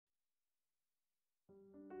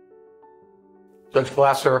Judge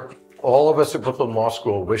Glasser, all of us at Brooklyn Law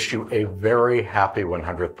School wish you a very happy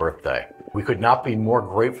 100th birthday. We could not be more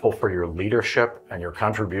grateful for your leadership and your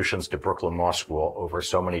contributions to Brooklyn Law School over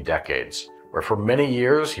so many decades, where for many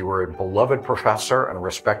years you were a beloved professor and a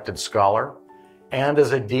respected scholar, and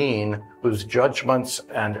as a dean whose judgments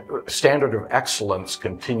and standard of excellence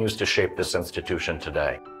continues to shape this institution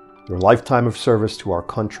today. Your lifetime of service to our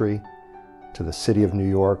country, to the city of New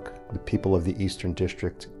York, the people of the Eastern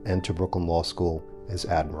District, and to Brooklyn Law School is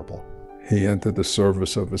admirable. He entered the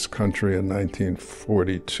service of his country in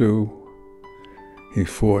 1942. He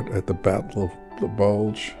fought at the Battle of the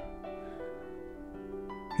Bulge.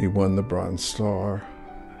 He won the Bronze Star,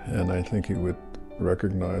 and I think he would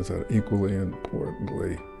recognize that equally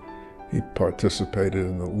importantly, he participated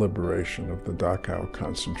in the liberation of the Dachau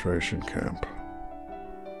concentration camp.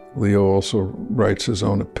 Leo also writes his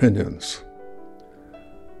own opinions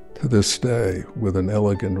to this day with an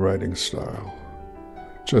elegant writing style.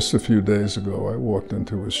 Just a few days ago, I walked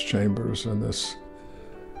into his chambers and this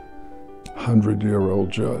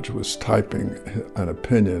 100-year-old judge was typing an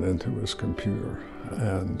opinion into his computer.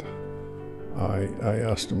 And I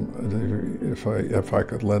asked him if I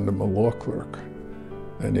could lend him a law clerk.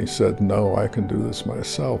 And he said, no, I can do this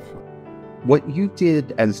myself. What you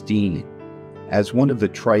did as dean, as one of the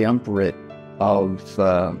triumvirate of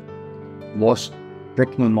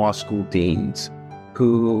Brooklyn Law School deans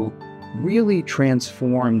who really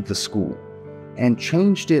transformed the school and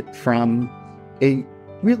changed it from a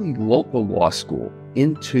really local law school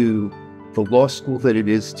into the law school that it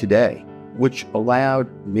is today, which allowed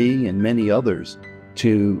me and many others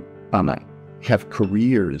to have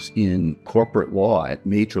careers in corporate law at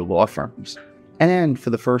major law firms. And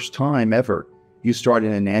for the first time ever, you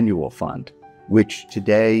started an annual fund, which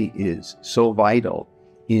today is so vital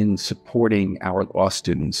in supporting our law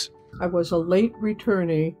students. I was a late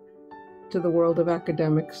returnee to the world of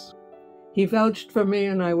academics. He vouched for me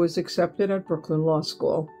and I was accepted at Brooklyn Law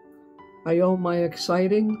School. I owe my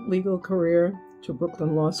exciting legal career to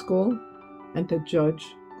Brooklyn Law School and to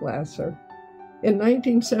Judge Glasser. In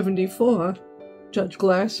 1974, Judge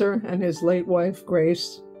Glasser and his late wife,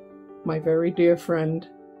 Grace, my very dear friend,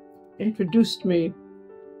 introduced me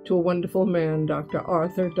to a wonderful man, Dr.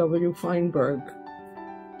 Arthur W. Feinberg.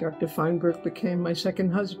 Dr. Feinberg became my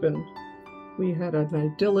second husband. We had an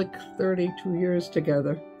idyllic 32 years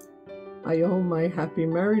together. I owe my happy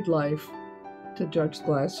married life to Judge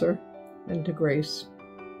Glasser and to Grace.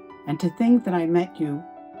 And to think that I met you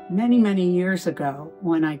many, many years ago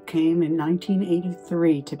when I came in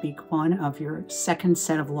 1983 to be one of your second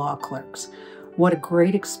set of law clerks. What a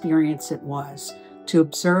great experience it was to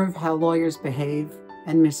observe how lawyers behave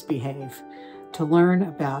and misbehave, to learn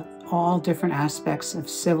about all different aspects of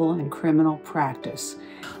civil and criminal practice.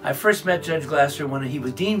 I first met Judge Glasser when he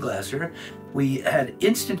was Dean Glasser. We had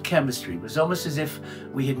instant chemistry. It was almost as if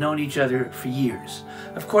we had known each other for years.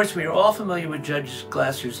 Of course, we are all familiar with Judge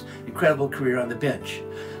Glasser's incredible career on the bench,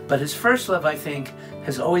 but his first love, I think,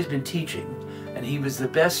 has always been teaching, and he was the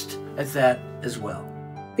best at that as well.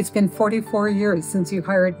 It's been 44 years since you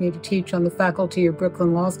hired me to teach on the faculty of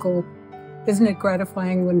Brooklyn Law School. Isn't it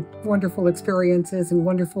gratifying when wonderful experiences and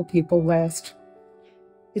wonderful people last?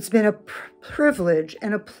 It's been a privilege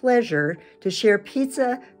and a pleasure to share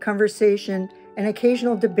pizza, conversation, and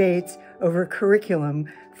occasional debates over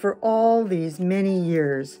curriculum for all these many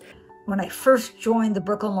years. When I first joined the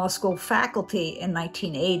Brooklyn Law School faculty in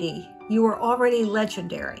 1980, you were already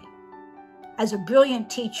legendary. As a brilliant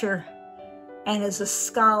teacher and as a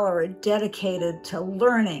scholar dedicated to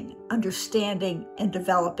learning, understanding, and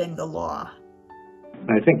developing the law.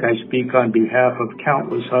 I think I speak on behalf of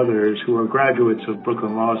countless others who are graduates of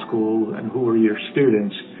Brooklyn Law School and who are your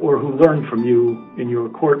students or who learned from you in your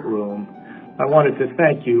courtroom. I wanted to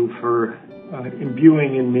thank you for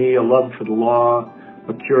imbuing in me a love for the law,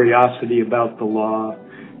 a curiosity about the law,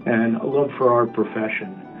 and a love for our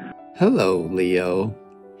profession. Hello, Leo.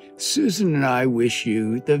 Susan and I wish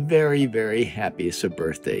you the very, very happiest of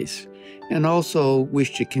birthdays, and also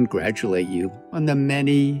wish to congratulate you on the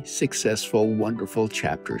many successful, wonderful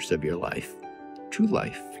chapters of your life. To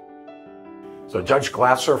life. So Judge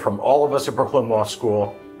Glasser, from all of us at Brooklyn Law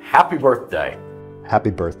School, happy birthday.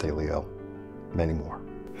 Happy birthday, Leo. Many more.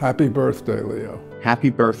 Happy birthday, Leo.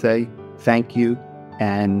 Happy birthday. Thank you.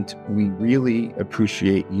 And we really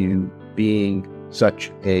appreciate you being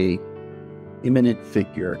such a eminent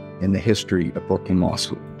figure in the history of Brooklyn Law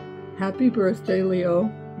School. Happy birthday, Leo,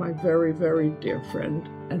 my very, very dear friend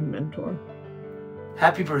and mentor.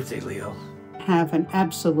 Happy birthday, Leo. Have an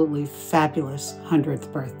absolutely fabulous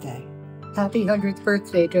 100th birthday. Happy 100th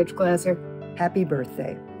birthday, Judge Glasser. Happy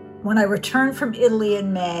birthday. When I returned from Italy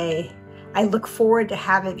in May, I look forward to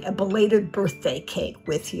having a belated birthday cake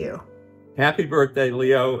with you. Happy birthday,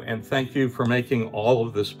 Leo, and thank you for making all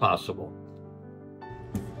of this possible.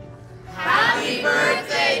 Happy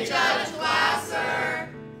birthday, Judge Glasser!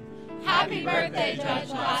 Happy birthday, Judge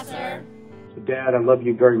Glasser! So, Dad, I love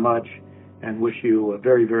you very much and wish you a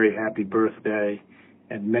very, very happy birthday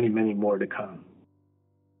and many, many more to come.